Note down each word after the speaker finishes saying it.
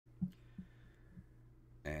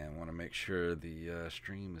to make sure the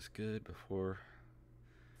stream is good before.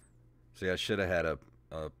 See, I should have had a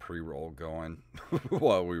pre-roll going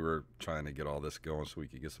while we were trying to get all this going so we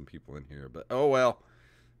could get some people in here. But oh well.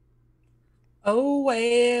 Oh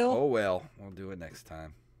well. Oh well. We'll do it next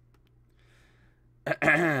time.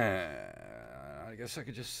 I guess I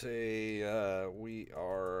could just say we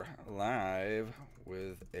are live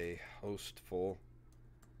with a hostful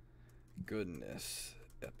goodness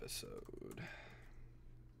episode.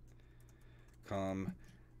 Come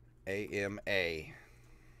AMA.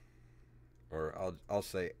 Or I'll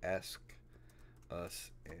say ask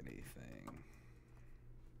us anything.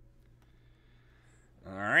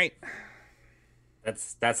 All right.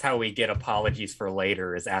 That's how we get apologies for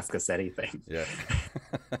later, is ask us anything. Yeah.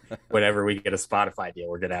 Whenever we get a Spotify deal,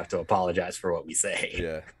 we're gonna have to apologize for what we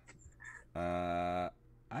say. Yeah.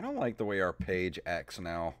 I don't like the way our page acts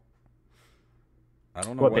now. I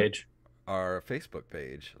don't know what page. Our Facebook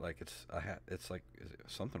page, like it's like is it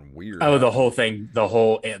something weird. Oh, the whole thing, the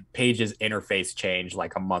whole page's interface changed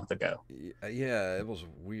like a month ago. Yeah, it was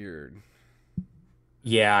weird.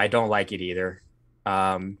 Yeah, I don't like it either.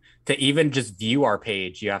 To even just view our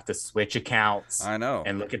page, you have to switch accounts. I know.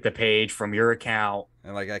 And look at the page from your account.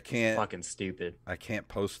 And like I can't, fucking stupid. I can't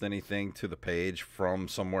post anything to the page from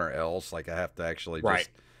somewhere else. Like I have to actually just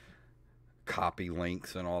copy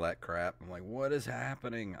links and all that crap. I'm like, what is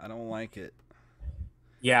happening? I don't like it.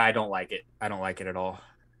 Yeah, I don't like it. I don't like it at all.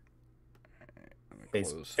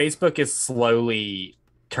 Facebook is slowly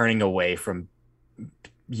turning away from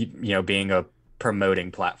being a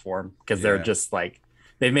promoting platform, because they're just like,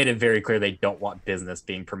 they've made it very clear they don't want business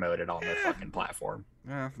being promoted on their fucking platform.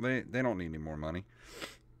 Yeah, they don't need any more money.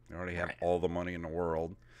 They already have all the money in the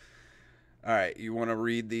world. All right, you want to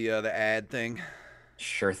read the ad thing?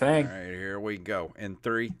 Sure thing. All right, here we go. In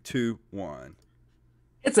 3, 2, 1.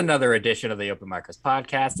 It's another edition of the Open Micers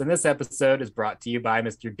podcast, and this episode is brought to you by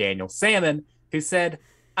Mr. Daniel Salmon, who said,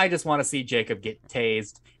 I just want to see Jacob get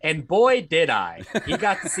tased. And boy, did I. He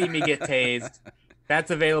got to see me get tased. That's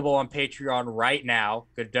available on Patreon right now.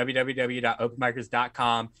 Go to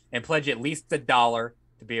www.openmicers.com and pledge at least $1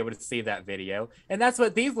 to be able to see that video. And that's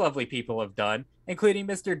what these lovely people have done, including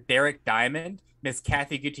Mr. Derek Diamond, Miss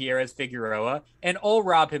Kathy Gutierrez Figueroa, and old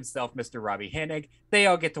Rob himself, Mr. Robbie Hennig. They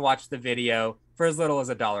all get to watch the video for as little as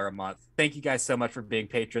 $1 a month. Thank you guys so much for being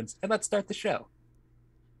patrons, and let's start the show.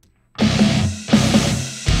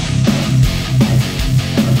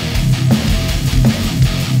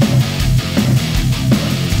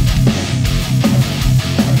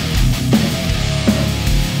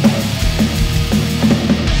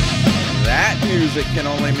 Music can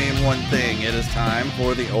only mean one thing. It is time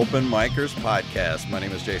for the Open Micers podcast. My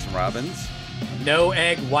name is Jason Robbins. No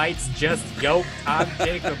egg whites, just yolk. I'm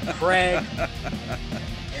Jacob Craig.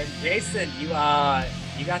 And Jason, you got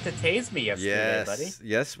to tase me yesterday, buddy.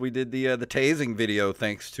 Yes, we did the tasing video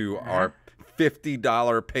thanks to our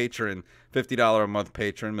 $50 patron, $50 a month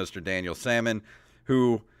patron, Mr. Daniel Salmon,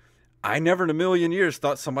 who I never in a million years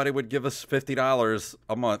thought somebody would give us $50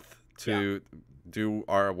 a month to do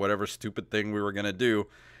our whatever stupid thing we were going to do.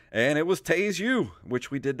 And it was Tase You,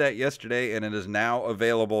 which we did that yesterday, and it is now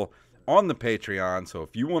available on the Patreon. So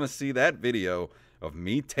if you want to see that video of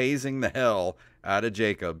me tasing the hell out of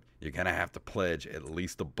Jacob, you're going to have to pledge at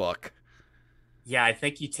least $1. Yeah, I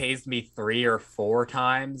think you tased me 3 or 4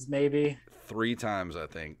 times, maybe. 3 times, I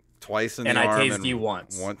think. Twice in the arm. And I tased you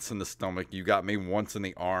once. Once in the stomach. You got me once in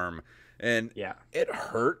the arm. And it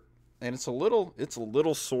hurt, and it's a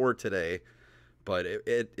little sore today. But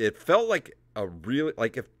it felt like a really,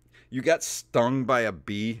 like if you got stung by a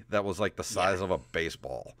bee that was like the size of a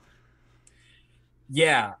baseball.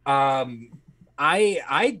 Yeah. I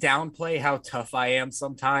downplay how tough I am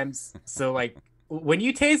sometimes. So like when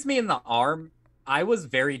you tased me in the arm, I was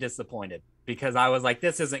very disappointed, because I was like,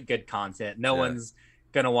 this isn't good content. No one's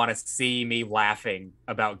going to want to see me laughing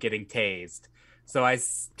about getting tased. So I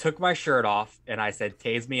took my shirt off and I said,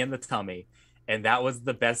 tase me in the tummy. And that was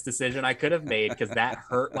the best decision I could have made, because that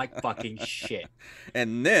hurt like fucking shit.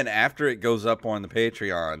 And then after it goes up on the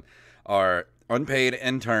Patreon, our unpaid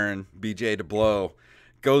intern, BJ DeBlow,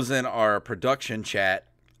 goes in our production chat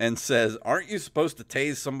and says, aren't you supposed to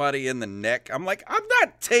tase somebody in the neck? I'm like, I'm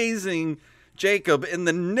not tasing Jacob in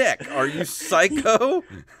the neck. Are you psycho?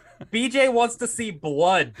 BJ wants to see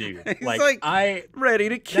blood, dude. He's like I'm ready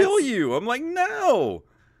to kill you. I'm like, no.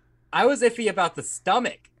 I was iffy about the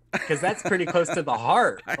stomach, because that's pretty close to the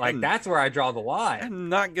heart. Like, that's where I draw the line. I'm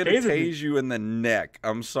not going to tase you in the neck.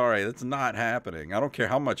 I'm sorry. That's not happening. I don't care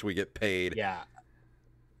how much we get paid. Yeah.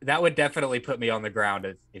 That would definitely put me on the ground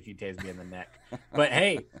if you tased me in the neck. But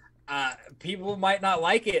hey, People might not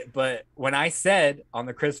like it, but when I said on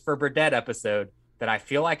the Christopher Burdett episode that I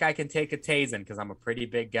feel like I can take a tasing because I'm a pretty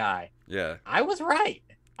big guy, Yeah. I was right.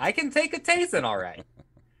 I can take a tasing all right.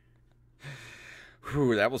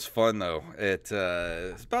 Whew, that was fun though. It's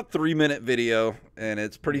about 3-minute video and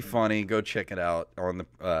it's pretty funny. Go check it out on the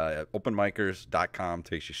openmikers.com.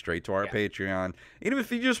 Takes you straight to our Patreon. Even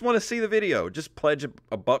if you just want to see the video, just pledge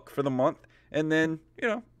a buck for the month and then,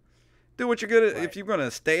 do what you're good at. Right. If you're going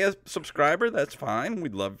to stay a subscriber, that's fine.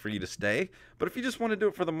 We'd love for you to stay. But if you just want to do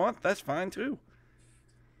it for the month, that's fine too.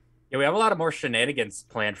 Yeah, we have a lot of more shenanigans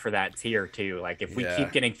planned for that tier too. Like if we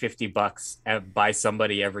keep getting $50 by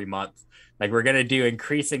somebody every month, like we're gonna do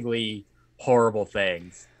increasingly horrible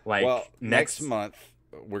things. Like next month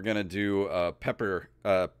we're gonna do a pepper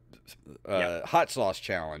hot sauce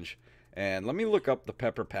challenge. And let me look up the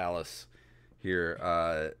Pepper Palace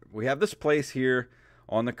here. We have this place here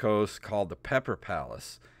on the coast called the Pepper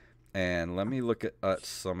Palace, and let me look at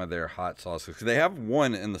some of their hot sauces. They have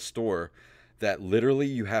one in the store that literally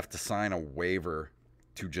you have to sign a waiver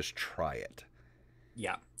to just try it.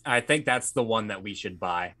 Yeah, I think that's the one that we should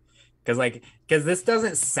buy. Because this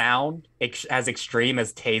doesn't sound as extreme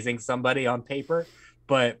as tasing somebody on paper,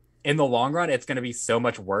 but in the long run, it's going to be so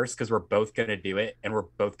much worse because we're both going to do it and we're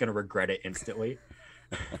both going to regret it instantly.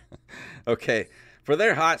 Okay, for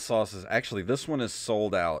their hot sauces, actually, this one is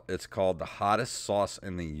sold out. It's called the hottest sauce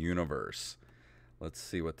in the universe. Let's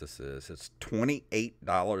see what this is. It's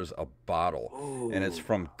 $28 a bottle. Ooh. And it's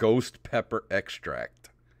from Ghost Pepper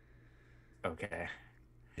Extract. Okay.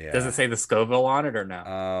 Yeah. Does it say the Scoville on it or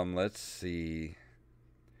no? Let's see.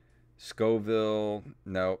 Scoville.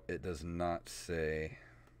 No, it does not say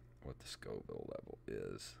what the Scoville level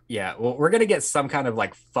is. Yeah, well, we're gonna get some kind of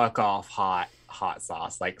like fuck off hot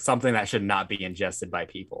sauce, like something that should not be ingested by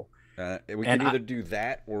people. We could either do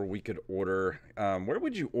that or we could order. Where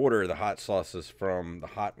would you order the hot sauces from? The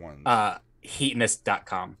hot ones.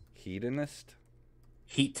 Heatonist.com. Heatonist.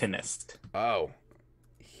 Heatonist. Oh,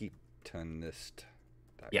 Heatonist.com.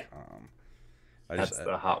 Yeah. That's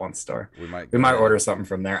the hot one store. We might order something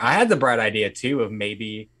from there. I had the bright idea too of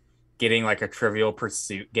maybe getting like a Trivial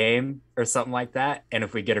Pursuit game or something like that. And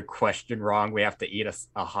if we get a question wrong, we have to eat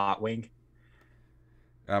a hot wing.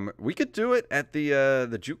 We could do it at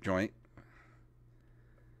the juke joint.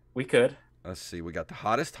 We could. Let's see. We got the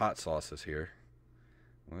hottest hot sauces here.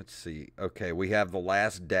 Let's see. Okay, we have the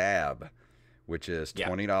Last Dab, which is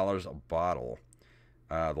 $20 a bottle.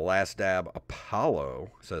 The Last Dab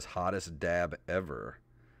Apollo says hottest dab ever.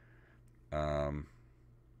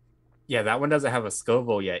 Yeah, that one doesn't have a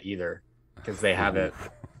Scoville yet either, because they haven't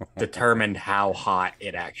determined how hot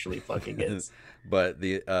it actually fucking is. But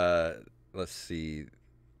the let's see.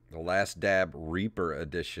 The Last Dab Reaper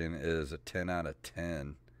edition is a 10 out of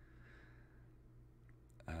 10.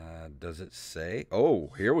 Does it say?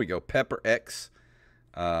 Oh, here we go. Pepper X.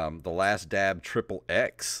 The Last Dab Triple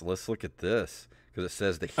X. Let's look at this because it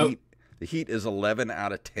says the heat is 11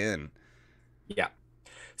 out of 10. Yeah.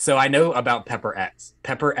 So I know about Pepper X.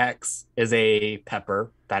 Pepper X is a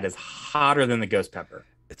pepper that is hotter than the ghost pepper.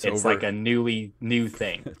 It's like a new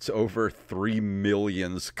thing. It's over 3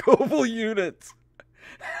 million Scoville units.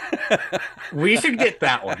 We should get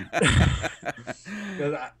that one.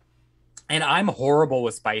 And I'm horrible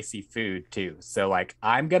with spicy food too. So like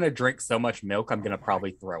I'm going to drink so much milk, I'm going to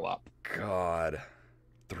probably throw up. God,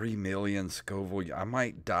 3 million Scoville. I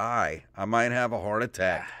might die. I might have a heart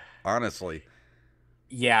attack. Honestly.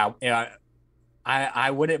 Yeah.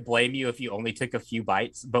 I wouldn't blame you if you only took a few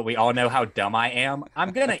bites, but we all know how dumb I am.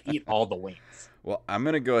 I'm going to eat all the wings. Well, I'm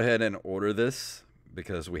going to go ahead and order this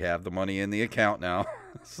because we have the money in the account now.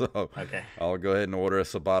 So okay. I'll go ahead and order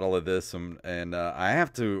us a bottle of this. And I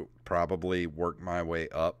have to probably work my way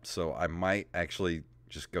up. So I might actually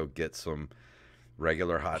just go get some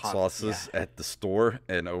regular hot sauces at the store.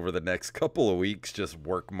 And over the next couple of weeks, just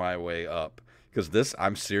work my way up. Because this,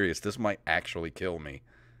 I'm serious, this might actually kill me.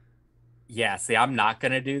 Yeah, see, I'm not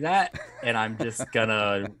going to do that. And I'm just going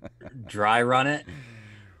to dry run it.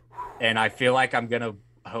 And I feel like I'm going to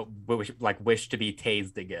wish to be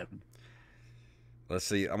tased again. Let's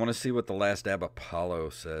see. I want to see what the Last Dab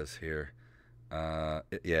Apollo says here.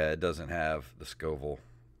 It doesn't have the Scoville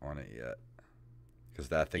on it yet. Because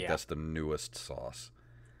I think that's the newest sauce.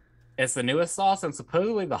 It's the newest sauce and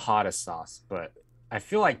supposedly the hottest sauce. But I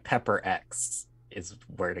feel like Pepper X is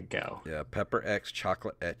where to go. Yeah, Pepper X,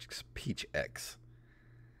 Chocolate X, Peach X.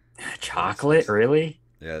 Chocolate? Really?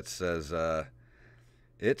 Yeah, it says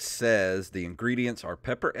the ingredients are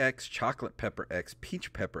Pepper X, Chocolate Pepper X,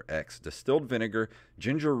 Peach Pepper X, distilled vinegar,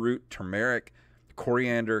 ginger root, turmeric,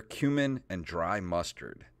 coriander, cumin, and dry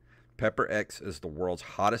mustard. Pepper X is the world's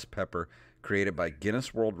hottest pepper, created by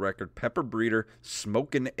Guinness World Record pepper breeder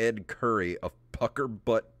Smokin' Ed Curry of Pucker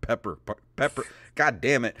Butt Pepper. God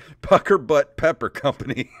damn it. Pucker Butt Pepper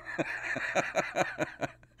Company.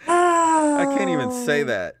 I can't even say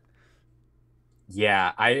that.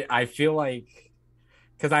 Yeah, I feel like,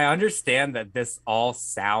 because I understand that this all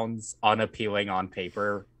sounds unappealing on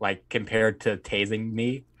paper, like compared to tasing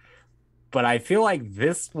me, but I feel like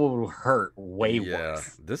this will hurt way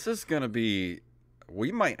worse. This is going to be, we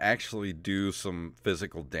might actually do some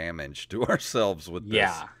physical damage to ourselves with this.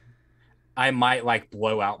 Yeah. I might like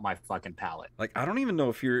blow out my fucking palate. Like, I don't even know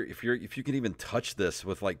if you can even touch this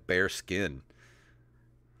with like bare skin.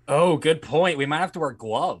 Oh, good point. We might have to wear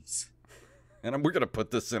gloves. And we're going to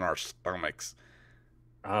put this in our stomachs.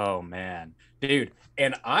 Oh man, dude.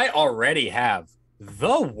 And I already have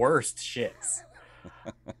the worst shits.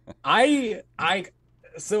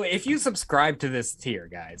 So if you subscribe to this tier,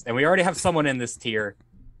 guys, and we already have someone in this tier,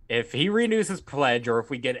 if he renews his pledge or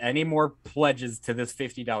if we get any more pledges to this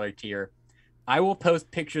 $50 tier, I will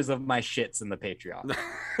post pictures of my shits in the Patreon.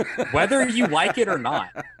 Whether you like it or not,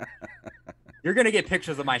 you're going to get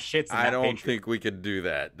pictures of my shits in I don't Patreon. think we could do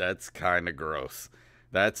that. That's kind of gross.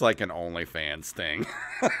 That's like an OnlyFans thing.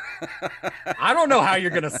 I don't know how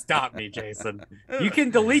you're going to stop me, Jason. You can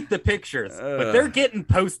delete the pictures, but they're getting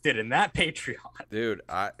posted in that Patreon. Dude,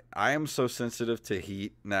 I am so sensitive to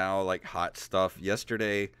heat now, like hot stuff.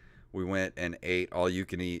 Yesterday, we went and ate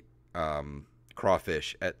all-you-can-eat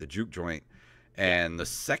crawfish at the juke joint, and the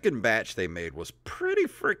second batch they made was pretty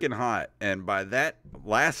freaking hot. And by that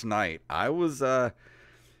last night, I was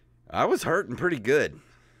hurting pretty good.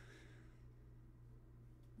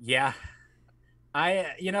 Yeah.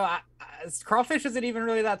 Crawfish isn't even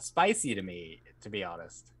really that spicy to me, to be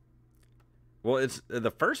honest. Well, it's the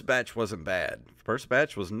first batch wasn't bad. First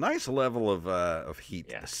batch was nice level of heat.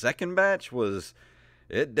 Yeah. The second batch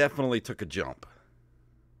it definitely took a jump.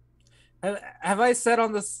 Have I said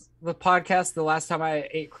on the podcast the last time I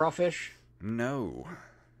ate crawfish? No.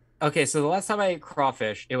 Okay, so the last time I ate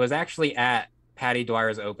crawfish, it was actually at Patty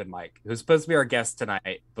Dwyer's open mic, who's supposed to be our guest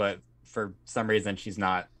tonight, but for some reason she's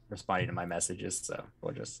not responding to my messages, so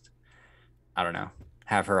we'll just, I don't know,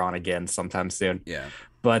 have her on again sometime soon. Yeah.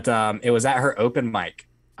 But it was at her open mic.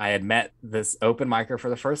 I had met this open micer for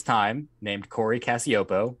the first time named Corey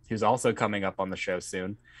Cassiopo, who's also coming up on the show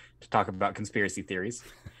soon to talk about conspiracy theories.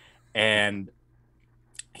 And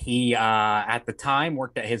he, at the time,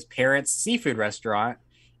 worked at his parents' seafood restaurant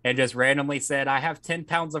and just randomly said, I have 10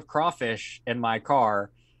 pounds of crawfish in my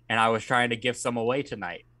car, and I was trying to give some away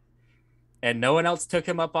tonight. And no one else took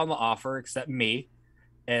him up on the offer except me.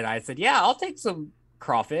 And I said, yeah, I'll take some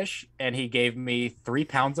crawfish. And he gave me 3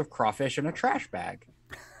 pounds of crawfish in a trash bag.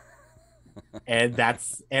 and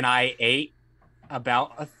I ate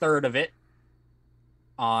about a third of it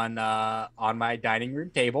on my dining room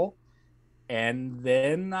table. And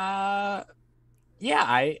then, I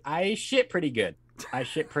shit pretty good.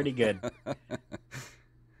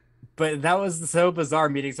 But that was so bizarre,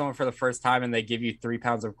 meeting someone for the first time and they give you 3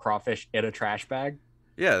 pounds of crawfish in a trash bag.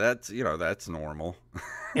 Yeah, that's normal.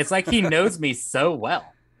 It's like he knows me so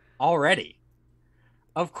well already.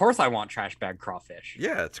 Of course I want trash bag crawfish.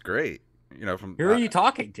 Yeah, it's great. Who are you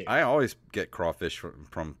talking to? I always get crawfish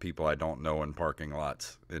from people I don't know in parking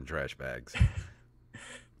lots in trash bags.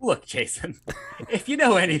 Look, Jason, if you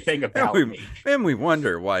know anything about me. And we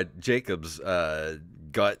wonder why Jacob's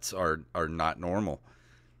guts are not normal.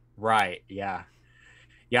 Right, yeah.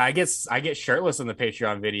 Yeah, I get shirtless in the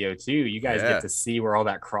Patreon video too. You guys get to see where all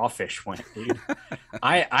that crawfish went, dude.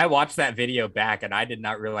 I watched that video back and I did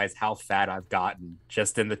not realize how fat I've gotten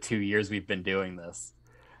just in the 2 years we've been doing this.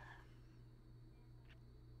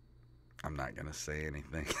 I'm not going to say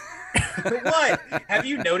anything. What? Have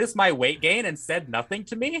you noticed my weight gain and said nothing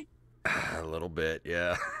to me? A little bit,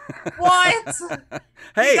 yeah. What?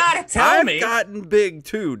 Hey, you gotta tell me. I've gotten big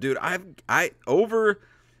too, dude. I over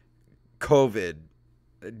COVID,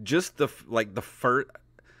 just the first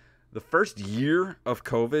year of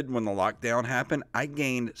COVID when the lockdown happened, I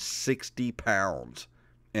gained 60 pounds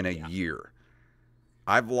in a year.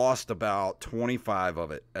 I've lost about 25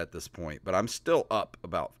 of it at this point, but I'm still up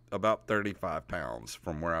about 35 pounds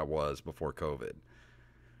from where I was before COVID.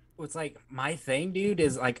 It's like my thing, dude,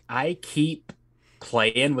 is like I keep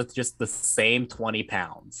playing with just the same 20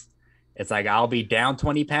 pounds. It's like I'll be down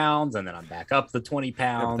 20 pounds and then I'm back up the 20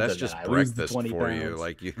 pounds. Yeah, that's just breakfast for you,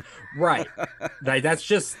 like you. Right. Like that's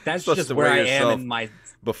just where I am in my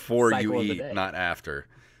before you eat, not after.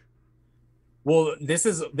 Well, this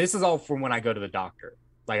is all from when I go to the doctor.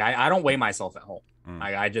 Like I don't weigh myself at home.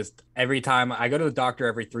 I just every time I go to the doctor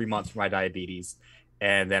every 3 months for my diabetes,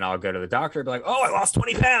 And then I'll go to the doctor and be like, oh, I lost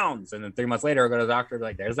 20 pounds. And then 3 months later, I'll go to the doctor and be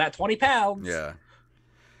like, there's that 20 pounds. Yeah.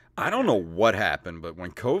 I don't know what happened, but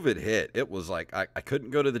when COVID hit, it was like I couldn't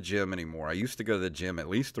go to the gym anymore. I used to go to the gym at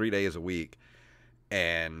least 3 days a week.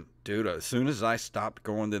 And, dude, as soon as I stopped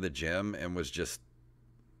going to the gym and was just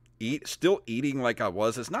still eating like I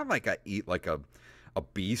was, it's not like I eat like a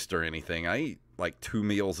beast or anything. I eat like 2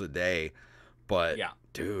 meals a day. But, Yeah.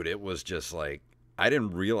 dude, it was just like I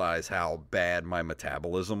didn't realize how bad my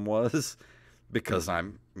metabolism was because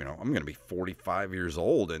I'm going to be 45 years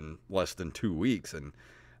old in less than 2 weeks. And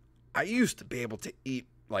I used to be able to eat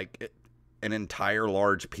like an entire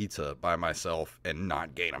large pizza by myself and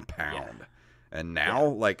not gain a pound. Yeah. And now,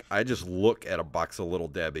 like, I just look at a box of Little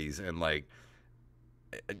Debbie's and, like,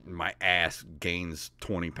 my ass gains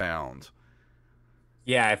 20 pounds.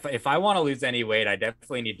 Yeah, if I want to lose any weight, I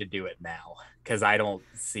definitely need to do it now because I don't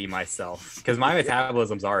see myself. Because my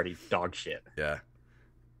metabolism's already dog shit. Yeah.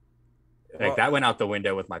 Like, that went out the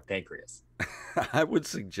window with my pancreas. I would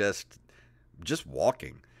suggest just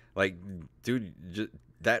walking. Like, dude,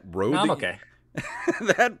 that road. No, I'm okay.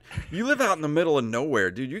 That you live out in the middle of nowhere,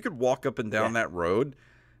 dude. You could walk up and down that road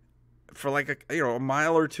for like a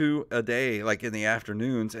mile or two a day, like in the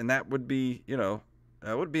afternoons, and that would be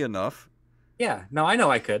enough. Yeah, no, I know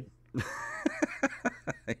I could.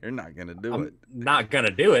 You're not gonna do it. Not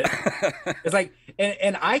gonna do it. It's like,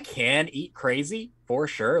 and I can eat crazy for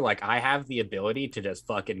sure. Like I have the ability to just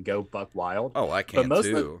fucking go buck wild. Oh, I can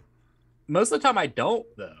too. Most of the time I don't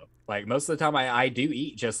though. Like most of the time I do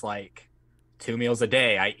eat just like 2 meals a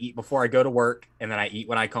day. I eat before I go to work, and then I eat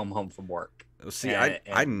when I come home from work. See,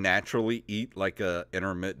 I naturally eat like a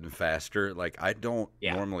intermittent faster. Like I don't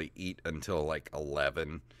normally eat until like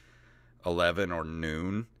 11 or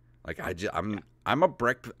noon. Like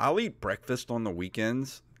I'll eat breakfast on the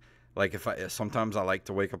weekends. Like sometimes I like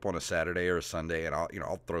to wake up on a Saturday or a Sunday, and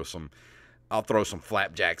I'll throw some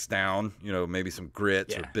flapjacks down. Maybe some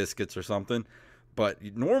grits or biscuits or something. But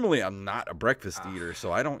normally I'm not a breakfast eater,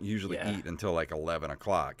 so I don't usually eat until like 11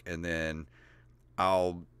 o'clock. And then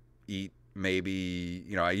I'll eat maybe,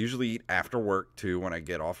 I usually eat after work too when I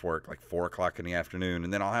get off work, like 4 o'clock in the afternoon.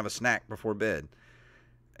 And then I'll have a snack before bed.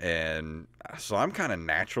 And so I'm kind of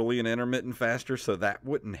naturally an intermittent faster, so that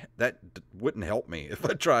wouldn't help me if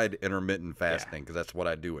I tried intermittent fasting because that's what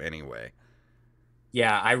I do anyway.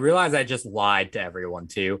 Yeah, I realize I just lied to everyone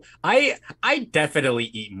too. I definitely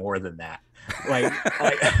eat more than that. Like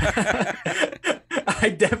I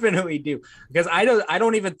definitely do because I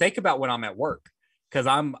don't even think about when I'm at work because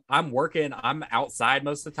I'm working. I'm outside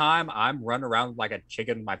most of the time. I'm running around like a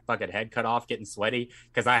chicken with my fucking head cut off, getting sweaty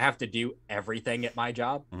because I have to do everything at my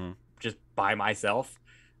job just by myself.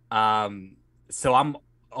 So I'm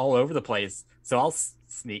all over the place. So I'll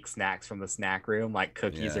sneak snacks from the snack room, like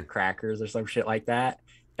cookies or crackers or some shit like that.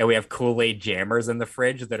 And we have Kool-Aid jammers in the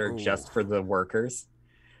fridge that are just for the workers.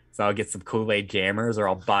 So I'll get some Kool-Aid jammers, or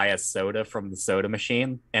I'll buy a soda from the soda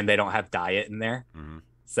machine, and they don't have diet in there.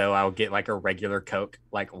 So I'll get like a regular Coke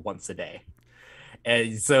like once a day.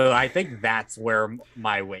 And so I think that's where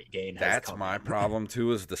my weight gain has That's my problem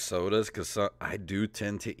too, is the sodas, because I do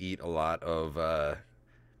tend to eat a lot of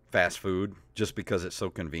fast food just because it's so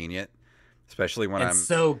convenient. Especially when it's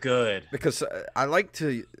so good. Because I like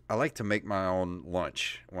to make my own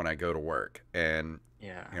lunch when I go to work, and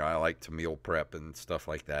I like to meal prep and stuff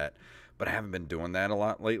like that. But I haven't been doing that a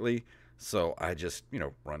lot lately, so I just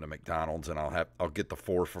run to McDonald's and I'll get the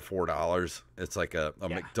 4 for $4. It's like a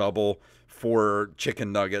McDouble, 4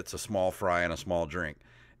 chicken nuggets, a small fry, and a small drink,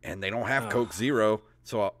 and they don't have Coke Zero,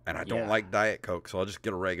 so I don't like Diet Coke, so I'll just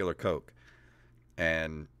get a regular Coke,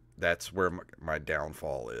 and that's where my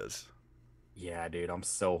downfall is. Yeah, dude, I'm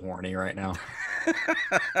so horny right now.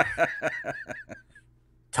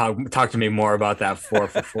 Talk to me more about that 4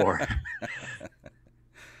 for $4.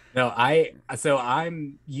 No,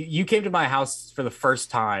 you came to my house for the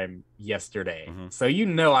first time yesterday. So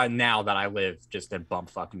now that I live just in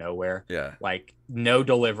bumfuck nowhere. Yeah. Like no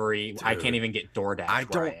delivery. Dude, I can't even get DoorDash. I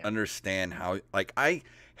don't understand how, like, I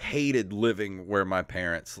hated living where my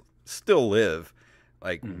parents still live.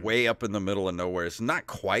 Like way up in the middle of nowhere. It's not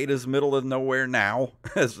quite as middle of nowhere now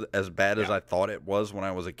as bad as I thought it was when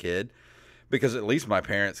I was a kid, because at least my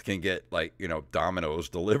parents can get like Domino's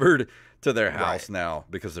delivered to their house now,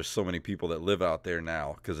 because there's so many people that live out there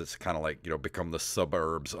now, because it's kind of like become the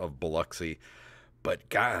suburbs of Biloxi. But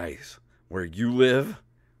guys, where you live,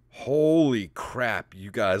 holy crap, you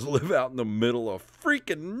guys live out in the middle of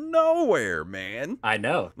freaking nowhere, man. I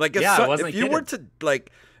know. Like if you were to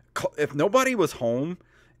if nobody was home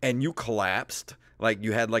and you collapsed, like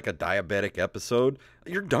you had like a diabetic episode,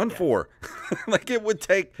 you're done for. Like it would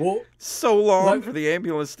take so long for the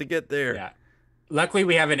ambulance to get there. Yeah. Luckily,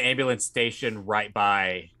 we have an ambulance station right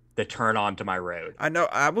by the turn onto my road. I know.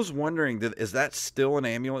 I was wondering, is that still an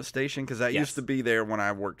ambulance station? Because that used to be there when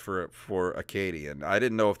I worked for Acadian. I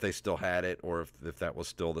didn't know if they still had it or if that was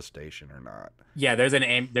still the station or not. Yeah, there's an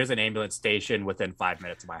ambulance station within 5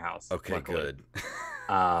 minutes of my house. Okay, luckily. Good.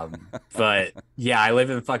 But yeah, I live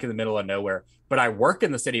in fucking the middle of nowhere. But I work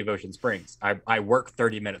in the city of Ocean Springs. I work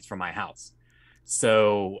 30 minutes from my house,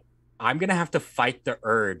 so I'm going to have to fight the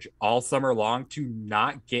urge all summer long to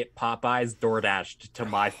not get Popeyes DoorDashed to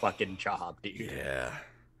my fucking job, dude. Yeah.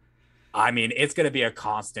 I mean, it's going to be a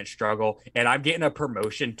constant struggle. And I'm getting a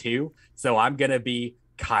promotion too. So I'm going to be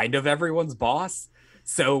kind of everyone's boss.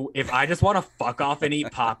 So if I just want to fuck off and eat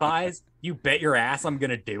Popeyes, you bet your ass I'm going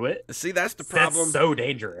to do it. See, that's the problem. That's so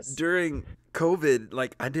dangerous. During COVID,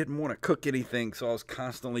 like I didn't want to cook anything. So I was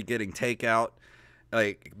constantly getting takeout.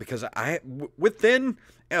 Like, because within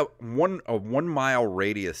a 1 mile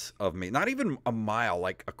radius of me, not even a mile,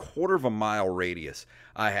 like a quarter of a mile radius,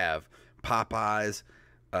 I have Popeyes.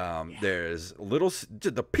 There's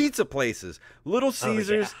the pizza places, Little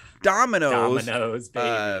Caesars, Domino's,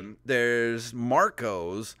 baby. There's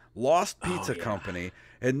Marco's, Lost Pizza Company,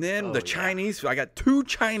 and then the Chinese. I got 2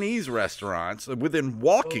 Chinese restaurants within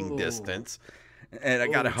walking distance, and I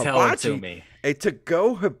got a hibachi, a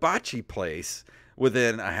to-go hibachi place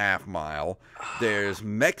within a half mile. There's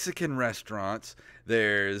Mexican restaurants.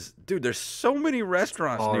 There's so many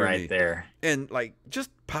restaurants near me. There. And like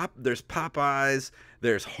there's Popeyes,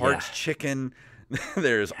 there's Hart's Chicken,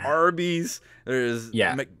 there's Arby's, there's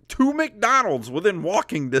 2 McDonald's within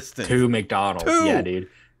walking distance. 2 McDonald's. 2. Yeah, dude.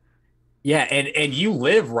 Yeah, and you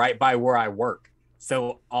live right by where I work.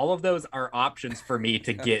 So all of those are options for me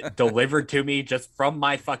to get delivered to me just from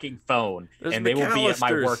my fucking phone. And they will be at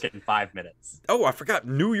my work in 5 minutes. Oh, I forgot.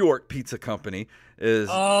 New York Pizza Company is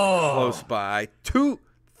close by.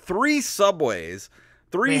 3 Subways.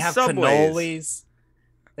 3 Subways. Cannolis.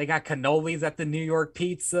 They got cannolis at the New York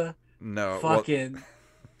Pizza. No. Fucking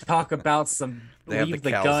talk about some leave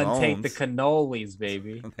the gun, take the cannolis,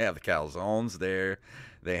 baby. They have the calzones there.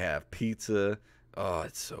 They have pizza. Oh,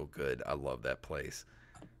 it's so good. I love that place.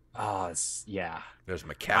 Oh, yeah. There's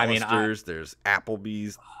McAllister's. There's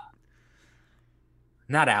Applebee's.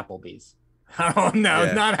 Not Applebee's. Oh,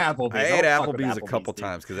 no, not Applebee's. I ate Applebee's a couple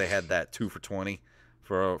times because they had that 2 for $20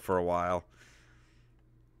 for a while.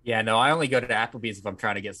 Yeah, no, I only go to Applebee's if I'm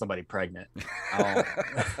trying to get somebody pregnant.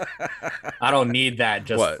 I don't need that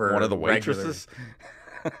just for one of the waitresses.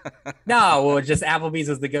 No, well, just Applebee's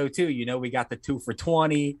is the go-to. You know, we got the 2 for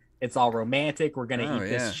 $20. It's all romantic. We're gonna eat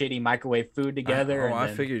this shitty microwave food together. I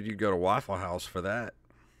figured you'd go to Waffle House for that.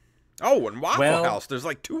 Oh, and Waffle House. There's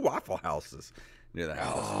like 2 Waffle Houses near the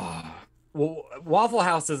house. Well, Waffle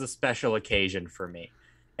House is a special occasion for me,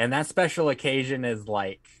 and that special occasion is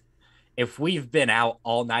like if we've been out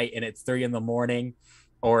all night and it's 3 a.m,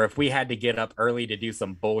 or if we had to get up early to do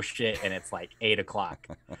some bullshit and it's like 8 o'clock.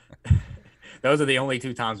 Those are the only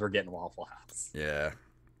 2 times we're getting Waffle House. Yeah.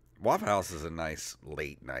 Waffle House is a nice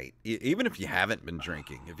late night, even if you haven't been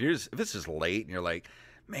drinking. If it's just late and you're like,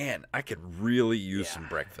 man, I could really use some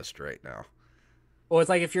breakfast right now. Well, it's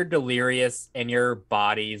like if you're delirious and your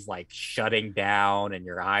body's like shutting down and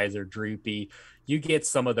your eyes are droopy, you get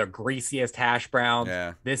some of the greasiest hash browns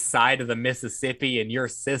this side of the Mississippi in your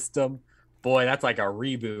system. Boy, that's like a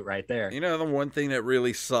reboot right there. You know, the one thing that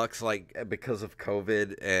really sucks, like because of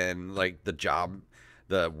COVID and like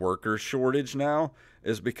the worker shortage now,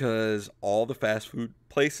 is because all the fast food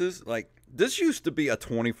places, like this used to be a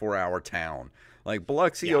 24-hour town. Like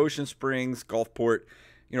Biloxi, Ocean Springs, Gulfport,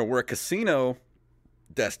 we're a casino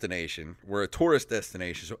destination. We're a tourist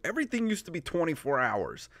destination. So everything used to be 24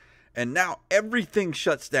 hours. And now everything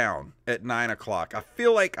shuts down at 9 o'clock. I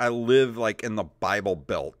feel like I live like in the Bible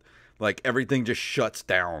Belt. Like everything just shuts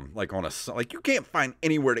down like like you can't find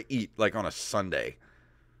anywhere to eat like on a Sunday.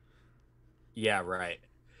 Yeah, right.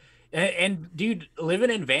 And dude, living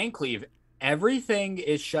in Van Cleve, everything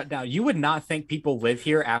is shut down. You would not think people live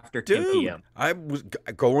here after 10 p.m. I was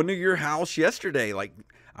going to your house yesterday. Like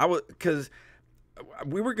because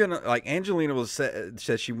we were gonna, like Angelina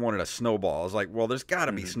said she wanted a snowball. I was like, well, there's got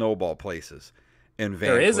to be snowball places in Van Cleve.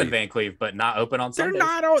 There is in Van Cleve, but not open on Sundays.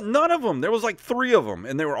 They're not. None of them. There was like 3 of them,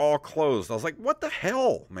 and they were all closed. I was like, what the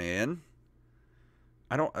hell, man?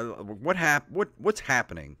 I don't. What's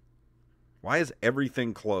happening? Why is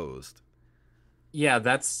everything closed? Yeah,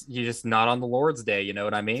 you're just not on the Lord's Day. You know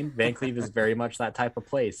what I mean? Van Cleve is very much that type of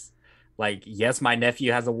place. Like, yes, my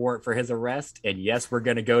nephew has a warrant for his arrest, and yes, we're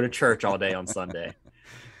going to go to church all day on Sunday.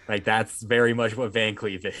 Like that's very much what Van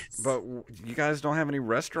Cleve is. But you guys don't have any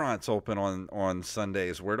restaurants open on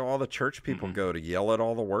Sundays. Where do all the church people go to yell at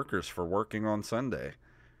all the workers for working on Sunday?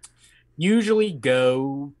 Usually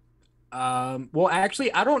go. Well,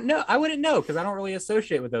 actually, I don't know. I wouldn't know because I don't really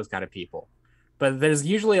associate with those kind of people. But there's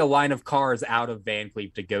usually a line of cars out of Van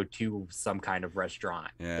Cleve to go to some kind of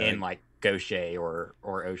restaurant in like Gaucher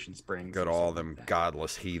or Ocean Springs. Go to all them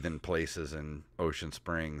godless heathen places in Ocean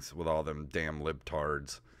Springs with all them damn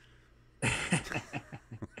libtards.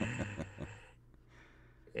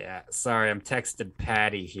 Yeah, sorry, I'm texting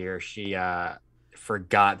Patty here. She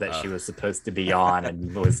forgot that she was supposed to be on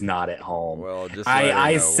and was not at home. Well, just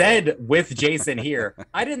I said with Jason here,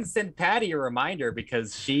 I didn't send Patty a reminder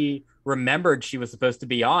because she remembered she was supposed to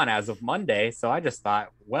be on as of Monday. So I just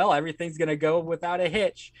thought, well, everything's gonna go without a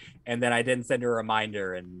hitch. And then I didn't send her a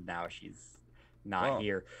reminder, and now she's not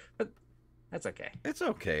here. But that's okay. It's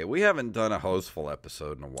okay. We haven't done a hostful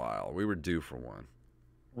episode in a while. We were due for one.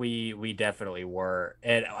 We definitely were.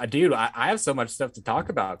 And dude, I have so much stuff to talk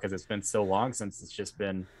about because it's been so long since it's just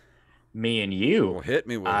been me and you. Well, hit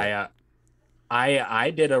me with it.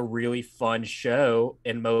 I did a really fun show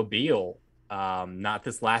in Mobile. Not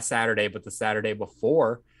this last Saturday, but the Saturday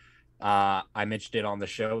before. I mentioned it on the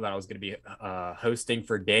show that I was going to be hosting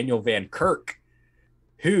for Daniel Van Kirk,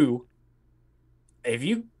 who, if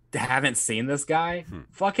you haven't seen this guy,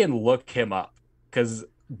 fucking look him up, because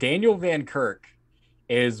Daniel Van Kirk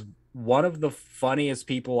is one of the funniest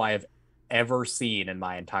people I have ever seen in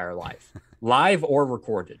my entire life, live or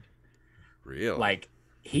recorded. Real. Like,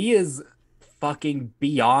 he is fucking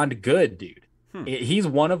beyond good, dude. He's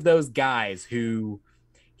one of those guys who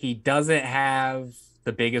he doesn't have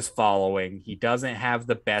the biggest following. He doesn't have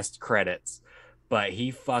the best credits, but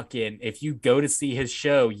he fucking, if you go to see his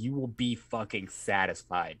show, you will be fucking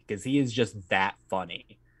satisfied because he is just that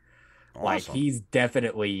funny. Awesome. Like, he's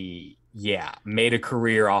definitely, made a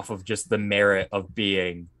career off of just the merit of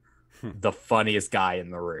being the funniest guy in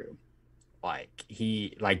the room. Like,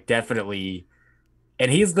 he, like, definitely,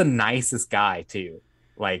 and he's the nicest guy too.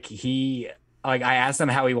 Like, I asked him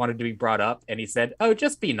how he wanted to be brought up, and he said, "Oh,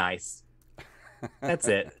 just be nice. That's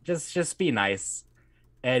it. Just be nice."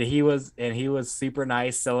 And he was super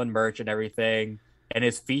nice, selling merch and everything. And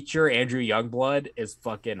his feature, Andrew Youngblood, is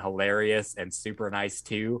fucking hilarious and super nice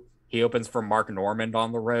too. He opens for Mark Normand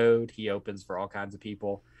on the road. He opens for all kinds of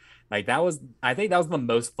people. Like, I think that was the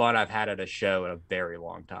most fun I've had at a show in a very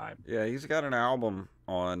long time. Yeah, he's got an album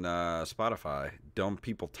on Spotify, Dumb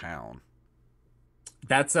People Town.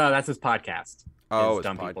 That's his podcast. Oh, it's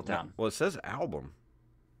Dumb People Town. Well, it says album.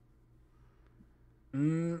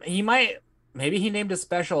 Maybe he named a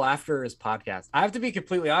special after his podcast. I have to be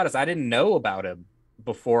completely honest. I didn't know about him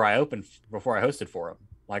before I hosted for him.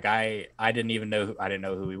 Like, I didn't even know. I didn't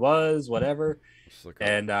know who he was, whatever.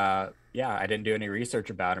 And I didn't do any research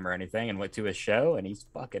about him or anything, and went to his show, and he's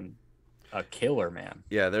fucking a killer, man.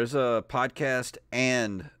 Yeah, there's a podcast,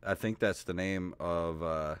 and I think that's the name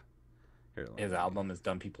of his album is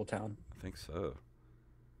Dumb People Town. I think so.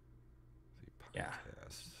 Yeah.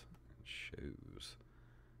 And shows.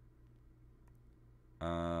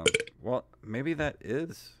 Well, maybe that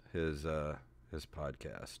is his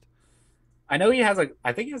podcast. I know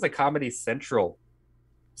I think he has a Comedy Central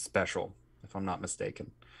special, if I'm not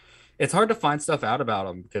mistaken. It's hard to find stuff out about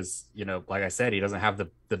him because, like I said, he doesn't have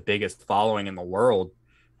the biggest following in the world.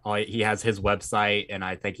 He has his website, and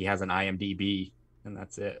I think he has an IMDb, and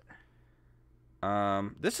that's it.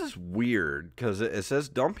 This is weird because it says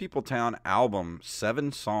Dumb People Town album,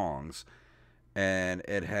 7 songs, and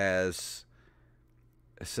it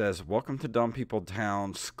says Welcome to Dumb People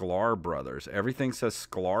Town, Sklar Brothers. Everything says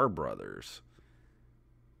Sklar Brothers.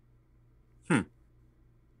 That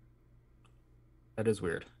is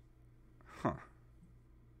weird. Huh.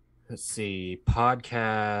 Let's see.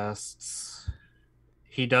 Podcasts.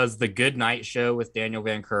 He does the Good Night Show with Daniel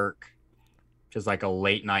Van Kirk, which is like a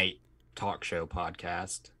late night talk show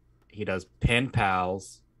podcast. He does Pen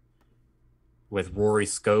Pals with Rory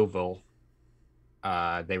Scovel.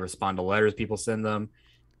 They respond to letters people send them.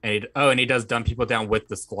 And he does Dumb People Down with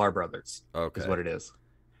the Sklar Brothers. Okay. Is what it is.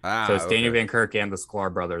 So it's Daniel Van Kirk and the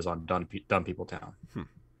Sklar Brothers on Dumb People Town.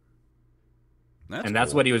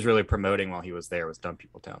 That's what he was really promoting while he was there, was Dumb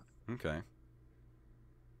People Town. Okay.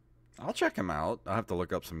 I'll check him out. I'll have to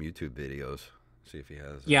look up some YouTube videos, see if he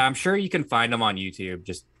has. Yeah, I'm sure you can find him on YouTube.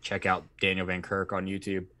 Just check out Daniel Van Kirk on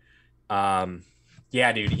YouTube.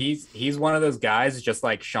 Yeah, dude, he's one of those guys, just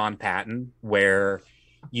like Sean Patton, where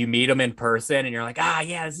you meet him in person and you're like,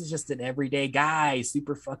 this is just an everyday guy,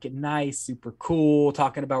 super fucking nice, super cool,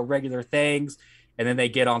 talking about regular things. And then they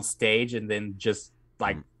get on stage and then just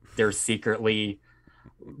like they're secretly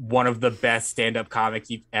one of the best stand-up comics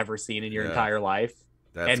you've ever seen in your Yeah, entire life,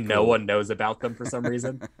 that's and no cool. one knows about them for some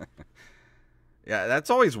reason. Yeah, that's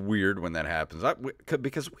always weird when that happens.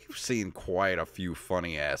 Because we've seen quite a few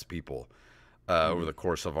funny ass people over the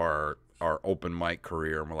course of our open mic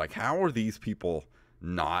career, and we're like, how are these people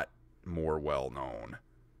not more well known?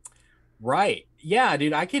 Right. Yeah,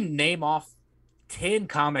 dude, I can name off 10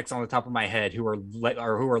 comics on the top of my head who are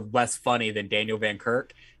who are less funny than Daniel Van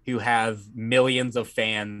Kirk, who have millions of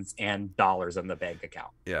fans and dollars in the bank account.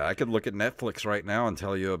 Yeah, I could look at Netflix right now and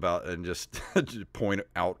tell you about and just point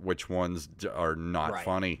out which ones are not Right.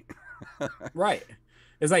 funny. Right.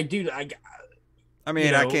 It's like, dude, I mean,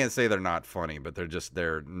 you I know, can't say they're not funny, but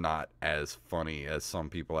they're not as funny as some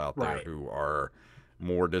people out there right. who are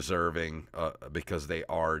more deserving because they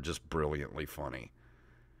are just brilliantly funny.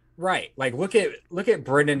 Right. Like look at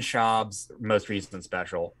Brendan Schaub's most recent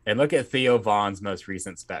special and look at Theo Vaughn's most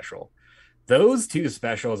recent special. Those two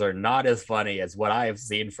specials are not as funny as what I have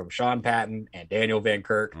seen from Sean Patton and Daniel Van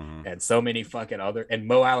Kirk Mm-hmm. and so many fucking other and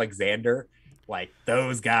Mo Alexander. Like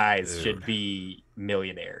those guys Dude. should be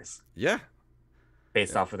millionaires Yeah,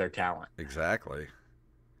 based off of their talent, exactly.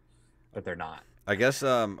 but they're not. I guess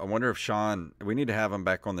I wonder if Sean. We need to have him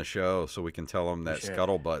back on the show so we can tell him that should.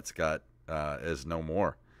 Scuttlebutt's got is no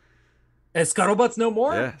more. And Scuttlebutt's no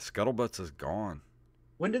more? Yeah, Scuttlebutt's is gone.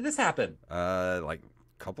 When did this happen? Like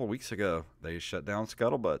a couple of weeks ago, they shut down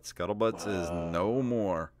Scuttlebutt. Scuttlebutt's is no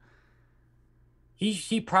more.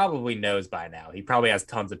 He probably knows by now. He probably has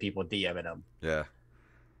tons of people DMing him. Yeah,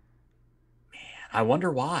 I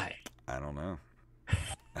wonder why. I don't know.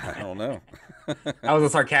 I don't know. That was a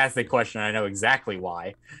sarcastic question. I know exactly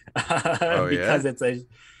why. Oh, because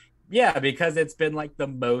yeah? because it's been like the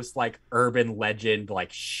most like urban legend,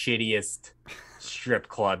 like shittiest strip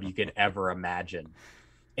club you could ever imagine.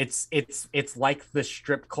 It's like the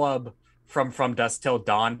strip club from Dusk Till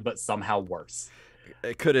Dawn, but somehow worse.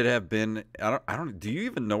 Could it have been? I don't. Do you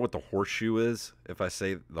even know what the Horseshoe is? If I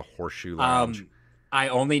say the Horseshoe Lounge, I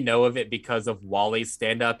only know of it because of Wally's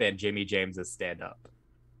stand up and Jimmy James's stand up.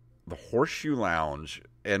 the Horseshoe Lounge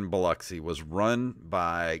in Biloxi was run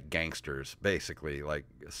by gangsters, basically, like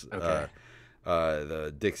Okay.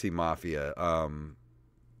 the Dixie Mafia. I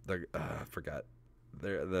forgot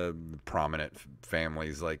the prominent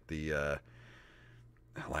families, like the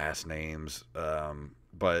last names.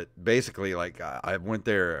 But basically, like I went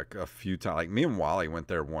there a few times. Like me and Wally went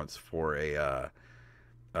there once for a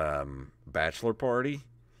bachelor party,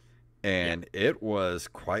 and it was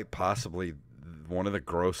quite possibly one of the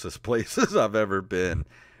grossest places I've ever been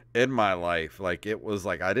in my life. Like it was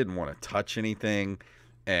like I didn't want to touch anything,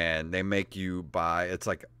 and they make you buy. It's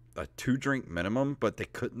like a 2-drink minimum, but they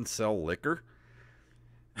couldn't sell liquor.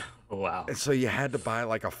 Wow. And so you had to buy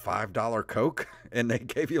like a $5 Coke, and they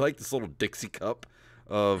gave you like this little Dixie cup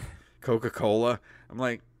of Coca-Cola. I'm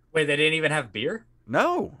like, Wait, they didn't even have beer?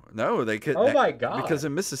 no, they could. Oh my God. Because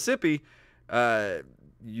in Mississippi,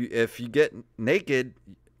 if you get naked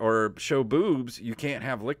or show boobs, you can't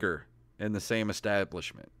have liquor in the same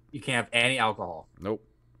establishment. You can't have any alcohol. Nope.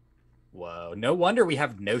 Whoa. No wonder we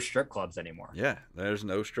have no strip clubs anymore. Yeah, there's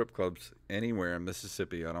no strip clubs anywhere in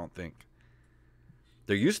Mississippi, I don't think.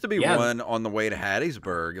 There used to be one on the way to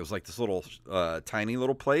Hattiesburg. It was like this little tiny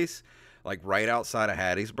little place, like right outside of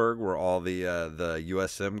Hattiesburg, where all the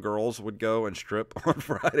USM girls would go and strip on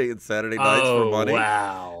Friday and Saturday nights for money.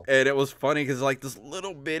 Wow. And it was funny because like this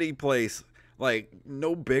little bitty place, like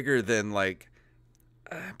no bigger than like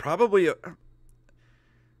probably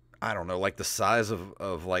I don't know, like the size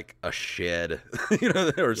of like a shed,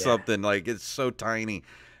 or something. Like it's so tiny.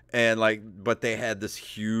 And like, but they had this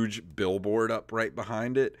huge billboard up right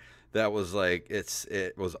behind it that was like,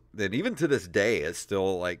 it was, and even to this day, it's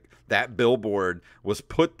still like that billboard was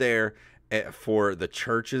put there for the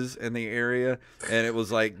churches in the area. And it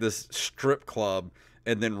was like this strip club.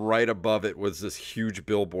 And then right above it was this huge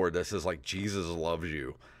billboard that says like, Jesus loves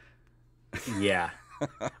you. Yeah.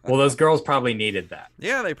 Well, those girls probably needed that.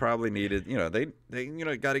 Yeah, they probably needed, they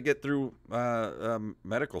got to get through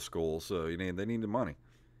medical school. So, they need the money.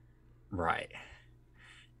 Right.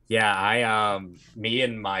 Yeah, me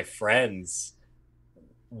and my friends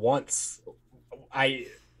once I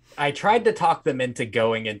tried to talk them into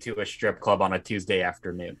going into a strip club on a Tuesday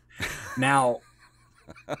afternoon. Now,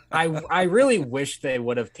 I really wish they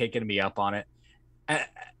would have taken me up on it.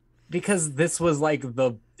 Because this was like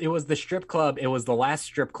it was the strip club, it was the last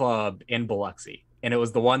strip club in Biloxi, and it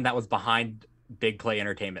was the one that was behind Big Play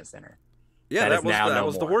Entertainment Center. Yeah, that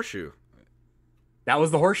was the Horseshoe. That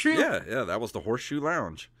was the Horseshoe? Yeah, that was the Horseshoe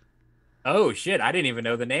Lounge. Oh shit, I didn't even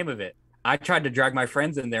know the name of it. I tried to drag my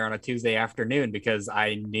friends in there on a Tuesday afternoon because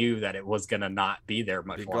I knew that it was gonna not be there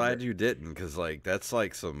much Be longer. glad you didn't, because like that's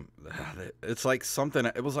like some. It's like something.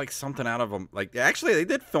 It was like something out of them. Like actually, they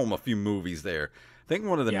did film a few movies there. I think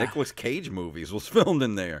one of the Yeah. Nicolas Cage movies was filmed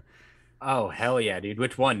in there. Oh hell yeah, dude!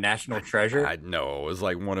 Which one? National Treasure? I know it was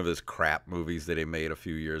like one of his crap movies that he made a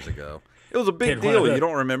few years ago. It was a big Did one of deal. You the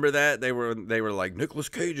don't remember that? They were like Nicolas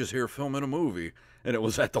Cage is here filming a movie, and it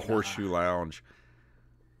was at the Horseshoe Lounge.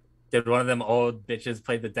 did one of them old bitches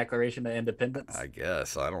play the Declaration of Independence? I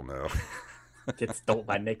guess I don't know. Get stole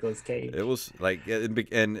by Nicolas Cage. It was like,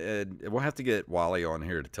 and we'll have to get Wally on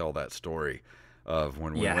here to tell that story of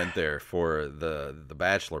when we Yeah. went there for the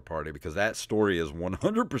bachelor party, because that story is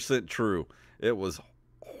 100% true. It was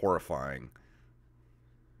horrifying.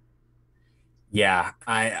 Yeah,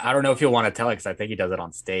 I don't know if you'll want to tell it because I think he does it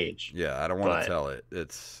on stage. Yeah, I don't want But to tell it.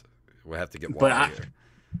 We'll have to get but Wally I, here.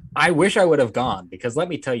 I wish I would have gone because let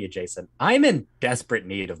me tell you, Jason, I'm in desperate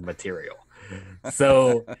need of material.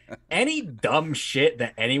 So any dumb shit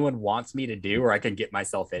that anyone wants me to do or I can get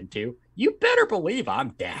myself into, you better believe I'm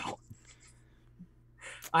down.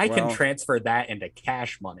 I can Well, transfer that into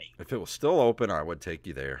cash money. if it was still open, I would take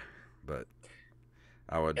you there, but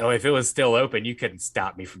I would. Oh, if it was still open, you couldn't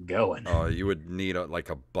stop me from going. You would need like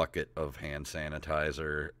a bucket of hand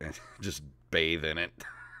sanitizer and just bathe in it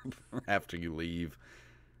after you leave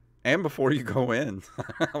and before you go in.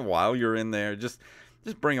 While you're in there, just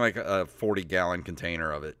bring like a 40-gallon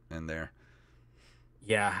container of it in there.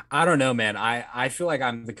 Yeah, I don't know, man. I feel like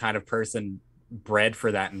I'm the kind of person bred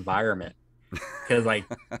for that environment. Because like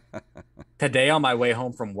today on my way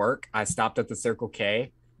home from work, I stopped at the Circle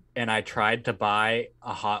K and I tried to buy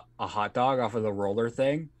a hot dog off of the roller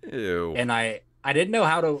thing. Ew. And I didn't know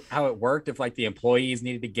how it worked, if like the employees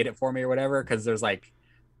needed to get it for me or whatever, because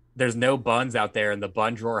there's no buns out there and the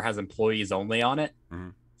bun drawer has employees only on it. Mm-hmm.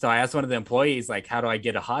 So I asked one of the employees, like, how do I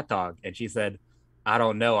get a hot dog? And she said, I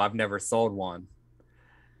don't know. I've never sold one.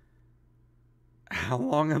 How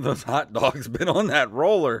long have those hot dogs been on that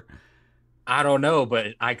roller? I don't know,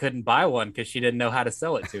 but I couldn't buy one because she didn't know how to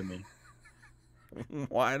sell it to me.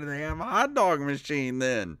 Why do they have a hot dog machine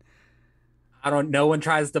then? I don't. No one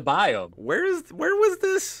tries to buy them. Where was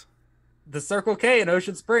this? The Circle K in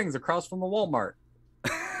Ocean Springs, across from the Walmart.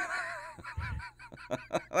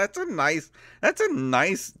 That's a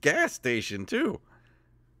nice gas station too.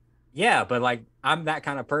 Yeah, but like I'm that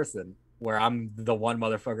kind of person where I'm the one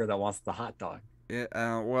motherfucker that wants the hot dog.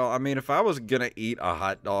 Yeah, well, I mean, if I was gonna eat a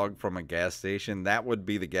hot dog from a gas station, that would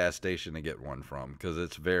be the gas station to get one from, because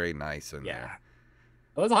it's very nice in there.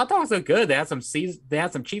 Those hot dogs are good. They had some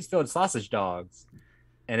cheese-filled sausage dogs.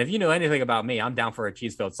 And if you know anything about me, I'm down for a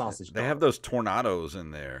cheese-filled sausage dog. They have those tornadoes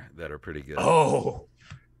in there that are pretty good. Oh,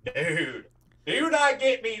 dude, do not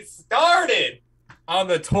get me started on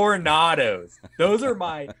the tornadoes. Those are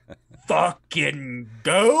my fucking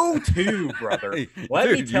go-to, brother.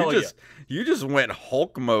 Let me tell you. You just went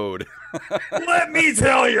Hulk mode. Let me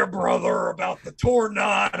tell you, brother, about the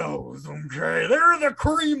tornadoes, okay? They're the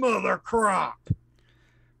cream of the crop.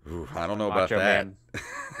 Ooh, I don't know about Macho that. Man,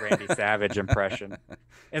 Randy Savage impression.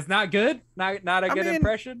 It's not good? Not a good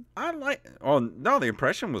impression? I like. Oh no, the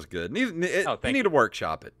impression was good. You need to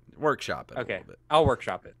workshop it. Workshop it. Okay, A little bit. I'll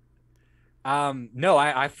workshop it. No,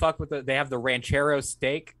 I fuck with they have the ranchero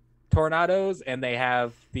steak tornadoes and they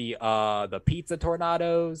have the pizza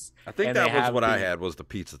tornadoes. I think that was what I had, was the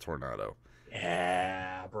pizza tornado.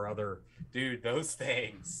 Yeah, brother. Dude, those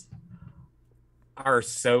things are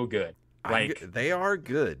so good. Like they are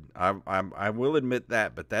good. I will admit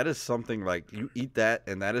that, but that is something like you eat that,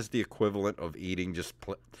 and that is the equivalent of eating just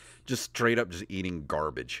straight up just eating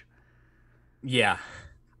garbage. Yeah,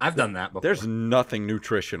 I've done that before. There's nothing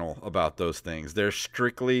nutritional about those things. They're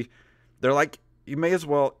like, you may as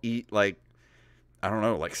well eat like, I don't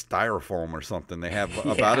know, like styrofoam or something. They have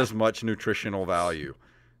about as much nutritional value.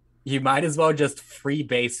 You might as well just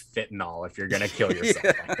freebase fentanyl if you're gonna kill yourself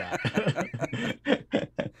like that.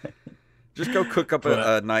 Just go cook up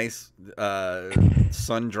a nice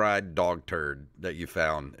sun-dried dog turd that you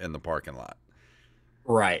found in the parking lot.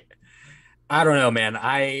 Right. I don't know, man.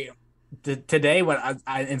 Today when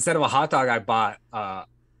I instead of a hot dog, I bought